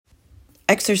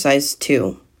Exercise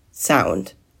 2.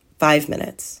 Sound. 5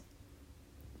 minutes.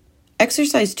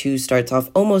 Exercise 2 starts off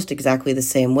almost exactly the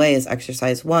same way as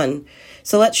Exercise 1,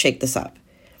 so let's shake this up.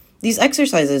 These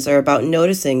exercises are about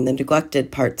noticing the neglected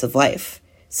parts of life.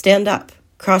 Stand up,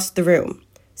 cross the room,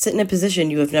 sit in a position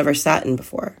you have never sat in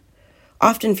before.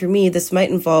 Often for me, this might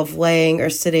involve laying or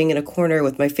sitting in a corner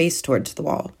with my face towards the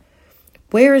wall.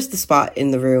 Where is the spot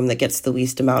in the room that gets the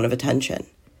least amount of attention?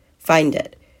 Find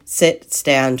it. Sit,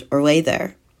 stand, or lay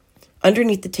there.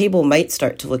 Underneath the table might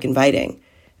start to look inviting.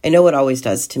 I know it always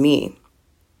does to me.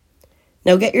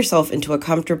 Now get yourself into a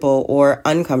comfortable or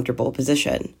uncomfortable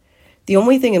position. The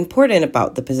only thing important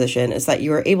about the position is that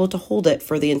you are able to hold it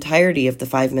for the entirety of the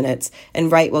 5 minutes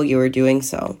and write while you are doing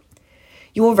so.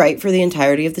 You will write for the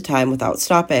entirety of the time without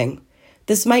stopping.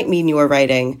 This might mean you are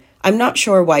writing, "I'm not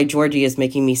sure why Georgie is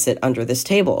making me sit under this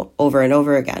table," over and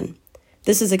over again.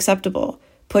 This is acceptable.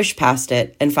 Push past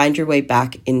it and find your way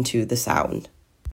back into the sound.